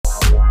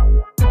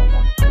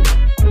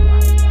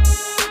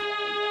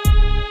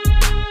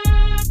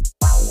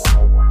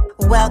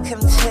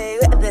Welcome to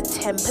the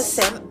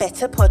 10%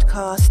 Better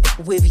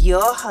podcast with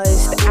your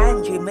host,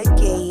 Andrew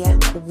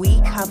McGee. We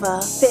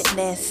cover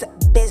fitness,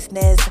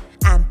 business,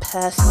 and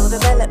personal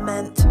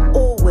development,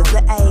 all with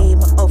the aim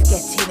of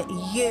getting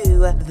you,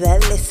 the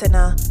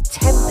listener,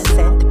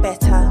 10%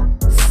 better.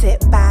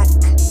 Sit back,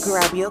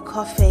 grab your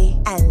coffee,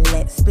 and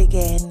let's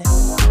begin.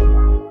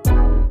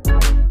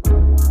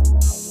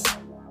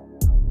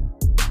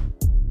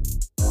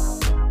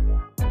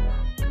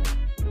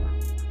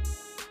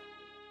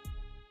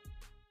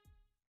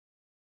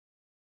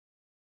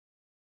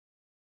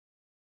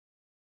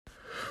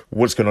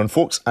 What's going on,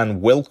 folks,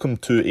 and welcome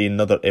to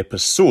another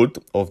episode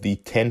of the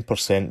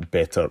 10%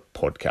 Better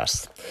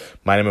podcast.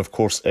 My name, of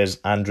course, is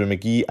Andrew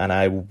McGee, and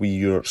I will be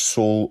your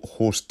sole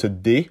host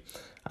today.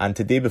 And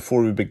today,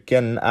 before we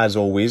begin, as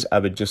always, I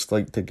would just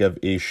like to give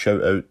a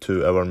shout out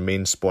to our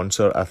main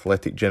sponsor,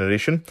 Athletic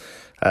Generation.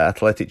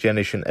 Athletic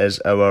Generation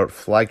is our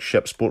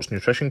flagship sports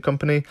nutrition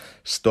company,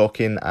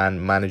 stocking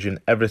and managing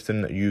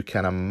everything you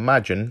can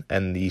imagine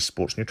in the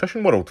sports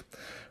nutrition world.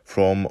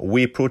 From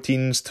whey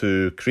proteins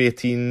to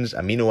creatines,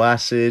 amino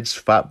acids,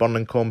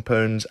 fat-burning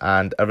compounds,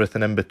 and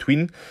everything in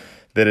between,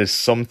 there is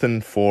something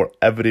for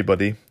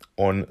everybody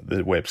on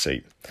the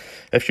website.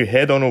 If you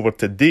head on over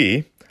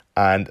today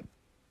and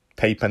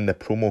type in the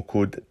promo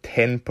code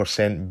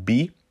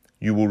 10%B,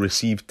 you will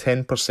receive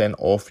 10%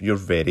 off your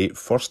very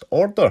first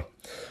order,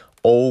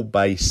 all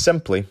by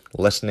simply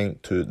listening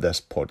to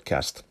this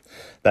podcast.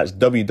 That's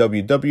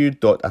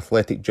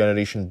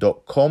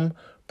www.athleticgeneration.com,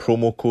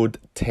 promo code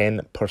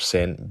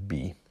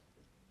 10%B.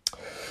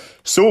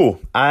 So,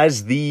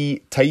 as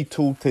the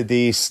title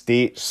today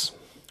states,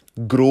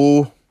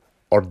 grow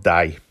or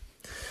die.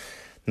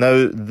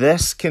 Now,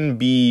 this can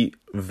be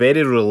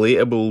very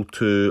relatable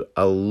to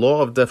a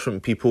lot of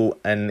different people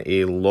in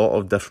a lot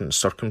of different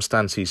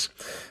circumstances.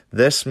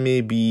 This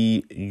may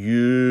be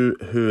you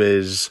who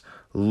is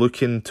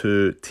looking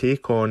to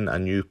take on a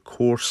new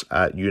course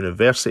at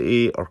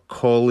university or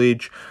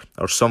college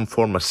or some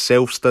form of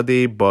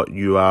self-study, but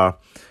you are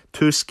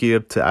too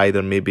scared to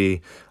either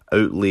maybe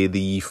outlay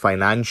the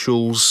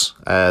financials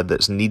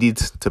that's needed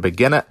to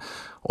begin it,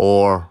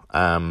 or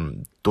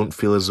don't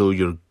feel as though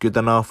you're good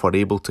enough or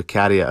able to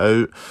carry it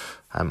out,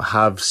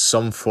 have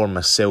some form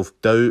of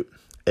self-doubt.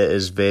 It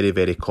is very,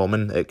 very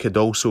common. It could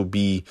also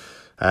be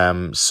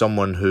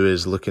someone who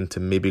is looking to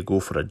maybe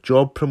go for a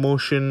job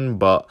promotion,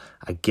 but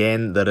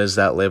again, there is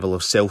that level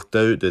of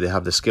self-doubt. Do they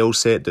have the skill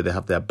set? Do they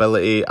have the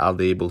ability? Are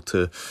they able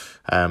to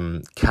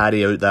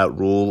carry out that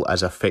role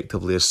as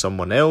effectively as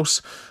someone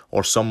else?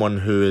 Or someone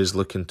who is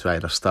looking to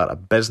either start a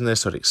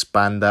business or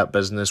expand that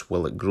business.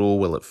 Will it grow?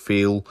 Will it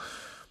fail?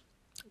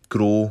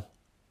 Grow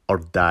or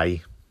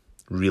die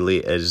really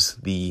is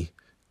the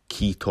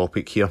key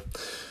topic here.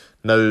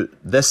 Now,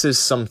 this is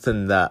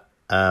something that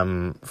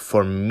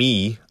for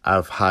me,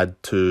 I've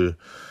had to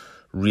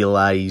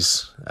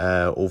realise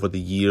over the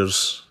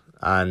years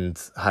and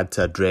had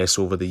to address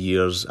over the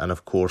years, and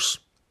of course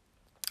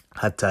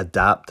had to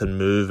adapt and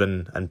move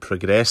and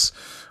progress.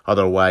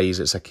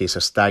 Otherwise, it's a case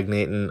of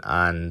stagnating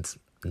and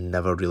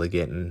never really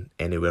getting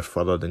anywhere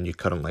further than you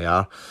currently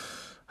are.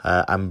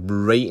 I'm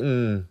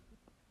writing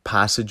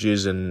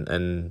passages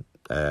and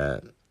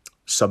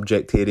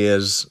subject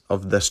areas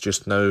of this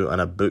just now in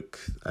a book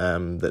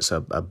that's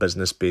a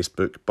business-based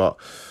book, but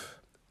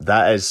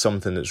that is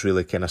something that's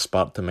really kind of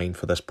sparked to mind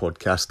for this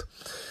podcast.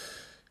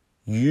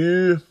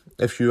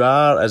 If you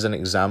are, as an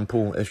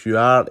example, if you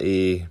are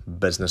a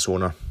business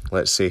owner,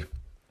 let's say,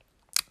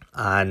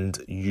 and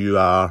you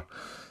are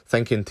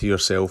thinking to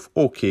yourself,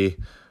 okay,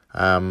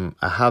 I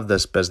have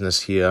this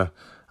business here,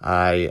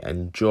 I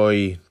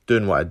enjoy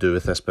doing what I do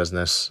with this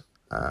business,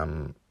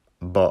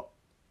 but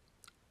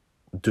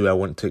do I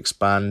want to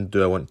expand?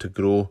 Do I want to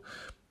grow?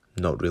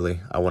 Not really.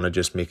 I want to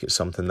just make it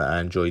something that I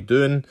enjoy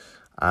doing,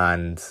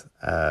 and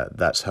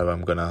that's how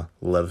I'm going to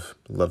live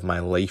my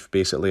life,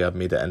 basically. I've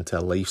made it into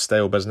a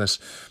lifestyle business,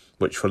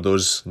 which for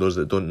those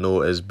that don't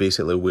know is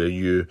basically where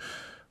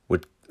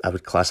I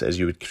would class it as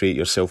you would create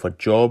yourself a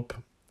job,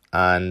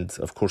 and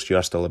of course you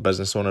are still a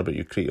business owner, but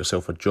you create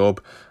yourself a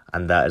job,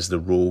 and that is the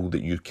role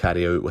that you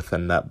carry out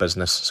within that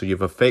business. So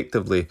you've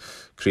effectively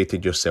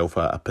created yourself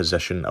a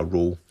position, a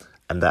role,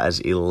 and that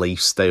is a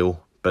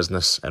lifestyle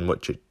business in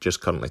which it just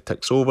currently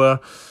ticks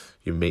over.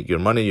 You make your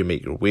money, you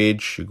make your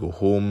wage, you go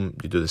home,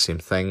 you do the same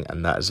thing,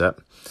 and that is it.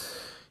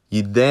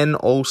 You then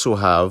also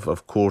have,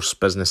 of course,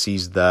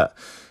 businesses that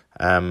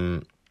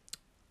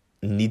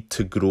need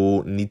to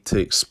grow, need to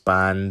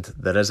expand.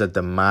 There is a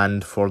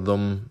demand for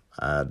them.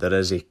 There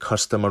is a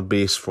customer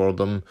base for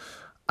them.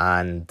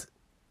 And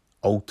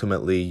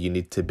ultimately, you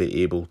need to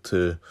be able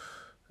to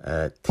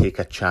take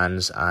a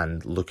chance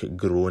and look at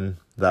growing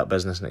that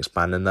business and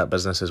expanding that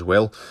business as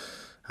well.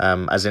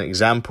 As an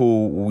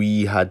example,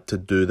 we had to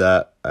do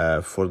that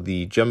for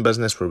the gym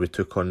business, where we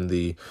took on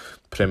the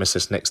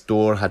premises next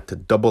door, had to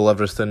double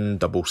everything,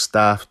 double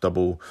staff,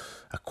 double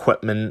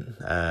equipment,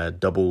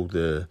 double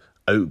the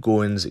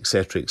outgoings,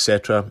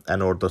 etc.,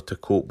 in order to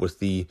cope with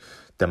the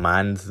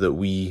demand that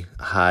we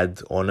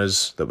had on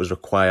us that was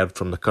required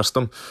from the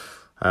customer.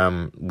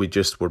 We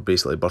just were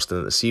basically bursting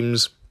at the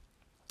seams,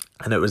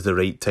 and it was the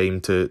right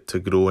time to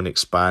grow and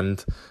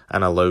expand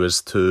and allow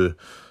us to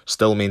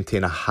still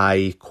maintain a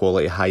high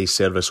quality, high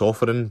service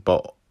offering,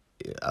 but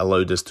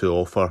allowed us to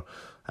offer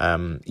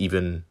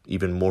even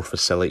more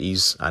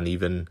facilities and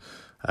even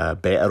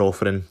better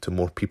offering to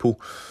more people.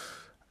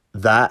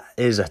 That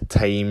is a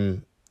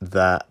time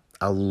that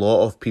a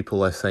lot of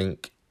people, I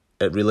think,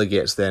 it really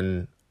gets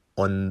then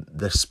on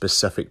the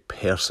specific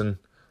person.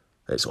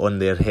 It's on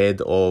their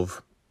head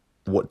of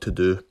what to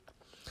do.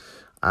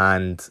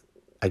 And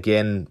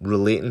again,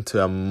 relating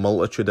to a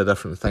multitude of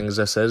different things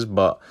this is,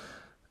 but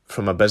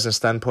from a business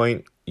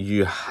standpoint,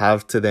 you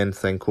have to then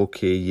think,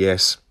 okay,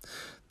 yes,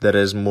 there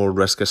is more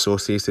risk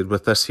associated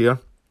with this here,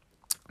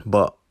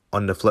 but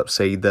on the flip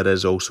side, there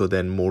is also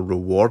then more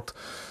reward.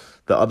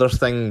 The other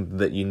thing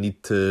that you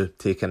need to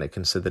take into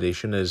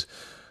consideration is,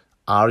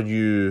 are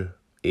you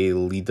a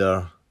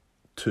leader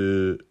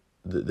to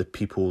the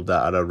people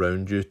that are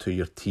around you, to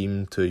your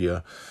team, to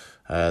your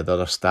the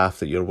other staff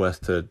that you're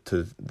with, to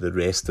the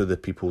rest of the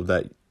people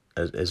that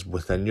is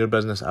within your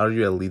business? Are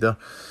you a leader?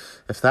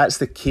 If that's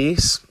the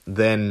case,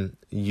 then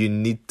you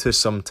need to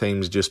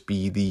sometimes just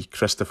be the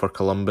Christopher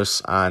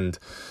Columbus and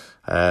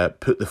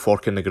put the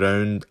fork in the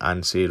ground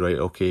and say, right,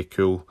 okay,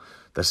 cool,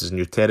 this is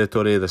new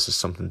territory, this is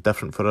something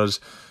different for us,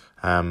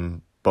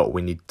 but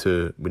we need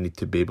to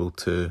be able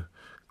to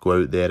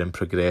go out there and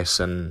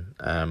progress and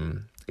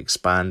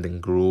expand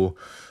and grow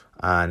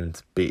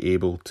and be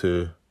able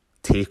to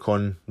take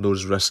on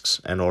those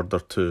risks in order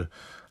to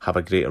have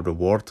a greater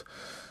reward.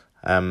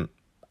 I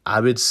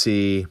would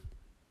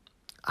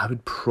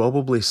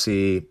probably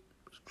say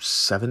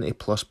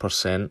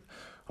 70+%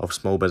 of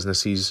small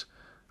businesses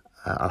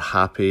are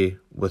happy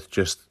with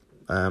just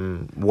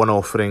one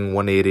offering,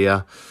 one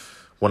area,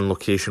 one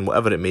location,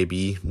 whatever it may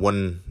be,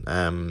 one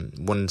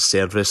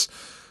service.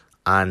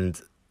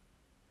 And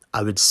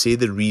I would say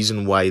the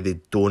reason why they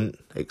don't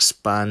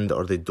expand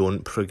or they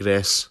don't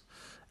progress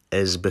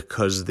is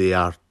because they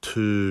are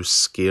too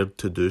scared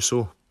to do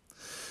so.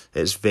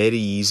 It's very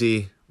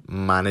easy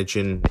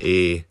managing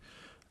a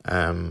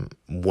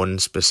one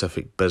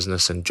specific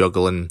business and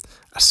juggling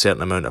a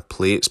certain amount of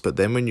plates, but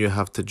then when you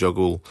have to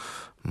juggle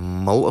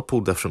multiple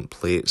different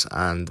plates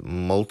and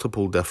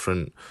multiple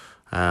different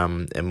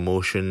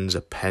emotions,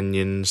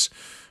 opinions,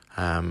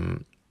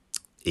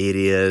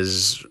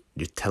 areas,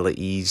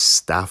 utilities,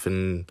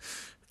 staffing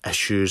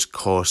issues,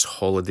 costs,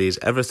 holidays,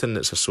 everything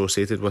that's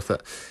associated with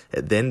it,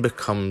 it then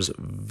becomes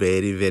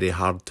very, very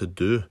hard to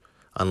do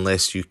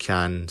unless you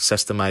can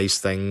systemize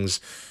things,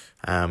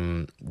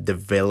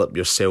 develop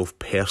yourself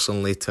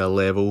personally to a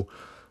level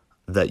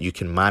that you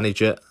can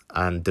manage it,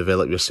 and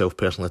develop yourself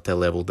personally to a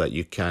level that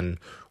you can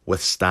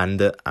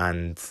withstand it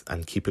and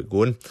keep it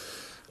going.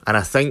 And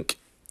I think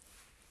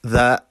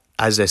that,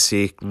 as I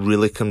say,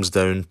 really comes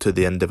down to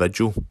the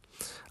individual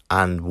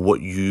and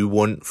what you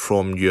want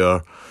from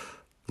your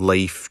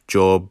life,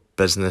 job,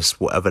 business,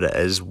 whatever it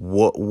is.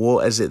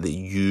 What is it that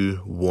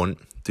you want?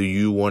 Do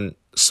you want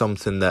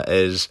something that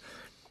is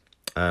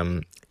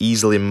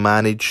easily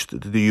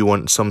managed? Do you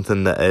want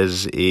something that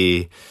is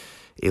a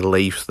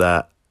life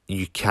that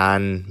you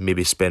can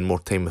maybe spend more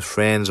time with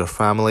friends or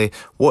family?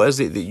 What is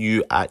it that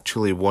you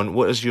actually want?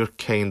 What is your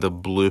kind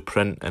of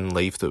blueprint in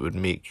life that would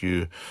make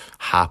you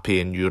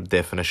happy and your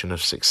definition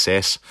of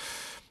success?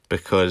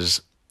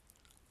 Because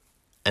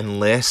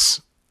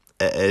unless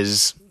it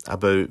is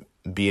about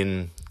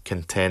being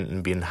content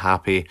and being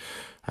happy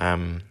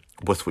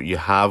with what you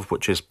have,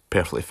 which is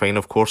perfectly fine,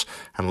 of course,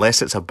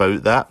 unless it's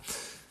about that,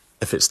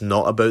 if it's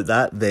not about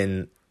that,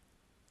 then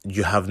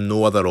you have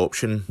no other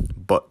option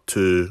but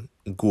to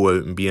go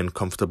out and be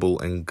uncomfortable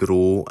and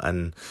grow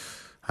and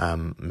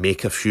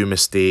make a few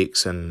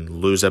mistakes and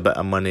lose a bit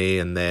of money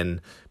and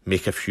then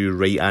make a few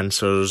right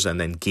answers and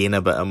then gain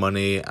a bit of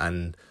money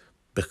and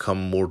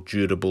become more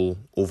durable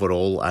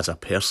overall as a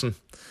person,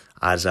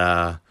 as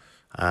a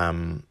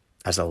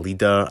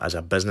leader, as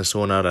a business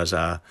owner, as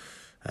a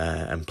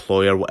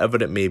employer,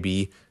 whatever it may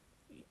be.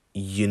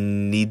 You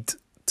need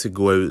to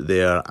go out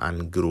there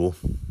and grow,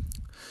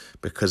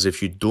 because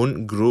if you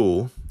don't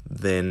grow,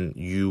 then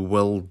you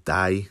will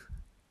die.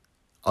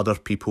 Other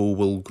people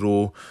will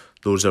grow,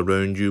 those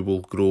around you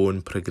will grow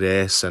and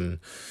progress and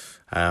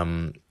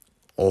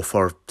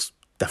offer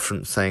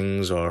different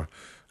things or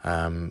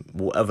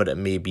whatever it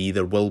may be.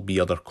 There will be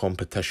other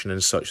competition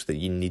and such that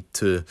you need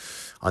to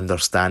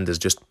understand is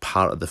just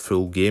part of the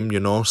full game,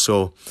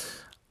 So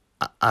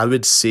I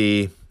would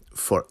say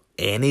for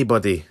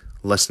anybody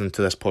listening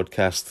to this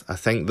podcast, I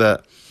think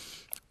that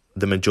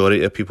the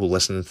majority of people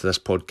listening to this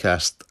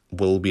podcast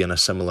will be in a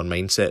similar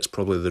mindset. It's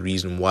probably the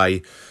reason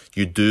why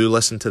you do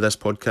listen to this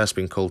podcast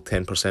being called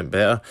 10%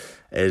 Better,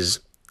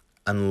 is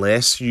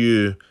unless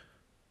you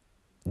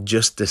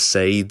just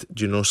decide,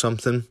 do you know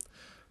something?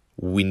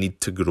 We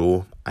need to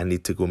grow. I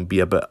need to go and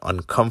be a bit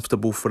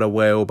uncomfortable for a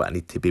while, but I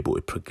need to be able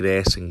to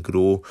progress and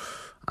grow.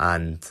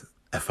 And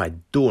if I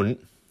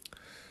don't,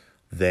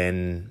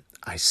 then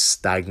I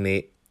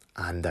stagnate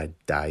and I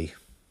die.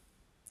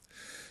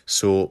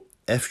 So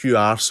if you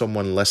are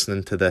someone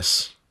listening to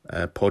this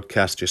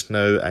podcast just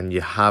now, and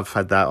you have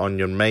had that on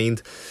your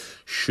mind,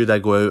 should I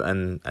go out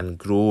and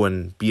grow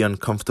and be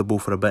uncomfortable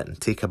for a bit and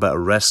take a bit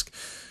of risk?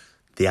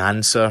 The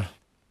answer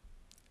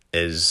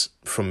is,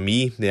 from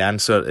me, the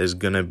answer is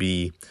going to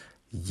be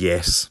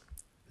yes.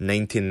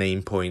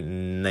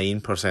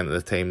 99.9% of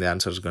the time the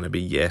answer is going to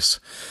be yes,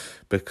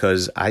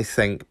 because I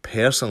think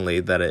personally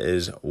that it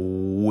is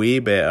way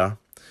better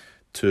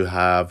to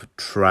have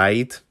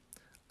tried,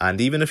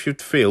 and even if you've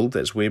failed,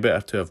 it's way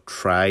better to have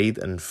tried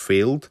and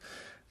failed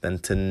than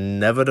to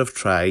never have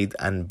tried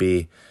and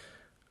be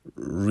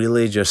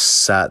really just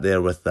sat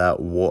there with that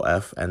what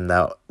if and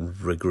that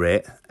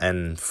regret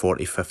in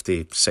 40,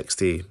 50,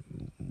 60,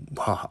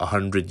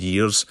 100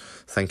 years,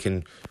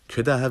 thinking,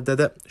 could I have did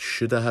it?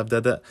 Should I have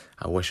did it?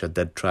 I wish I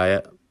did try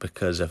it,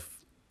 because if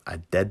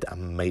I did, I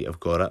might have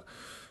got it.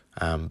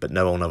 But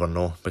now I'll never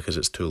know, because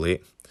it's too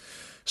late.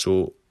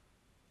 So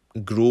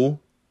grow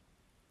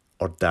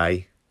or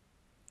die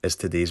is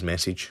today's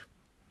message.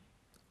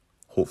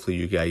 Hopefully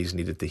you guys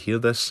needed to hear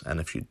this, and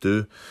if you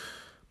do,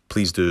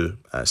 please do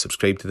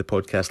subscribe to the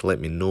podcast. Let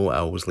me know. I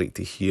always like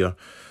to hear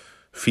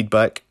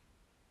feedback.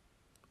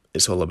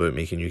 It's all about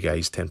making you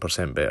guys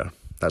 10% better.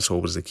 That's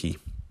always the key.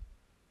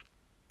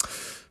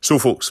 So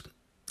folks,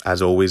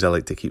 as always, I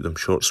like to keep them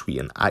short, sweet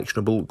and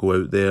actionable. Go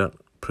out there,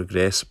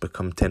 progress,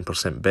 become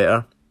 10%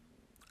 better,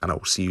 and I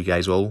will see you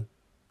guys all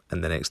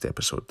in the next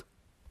episode.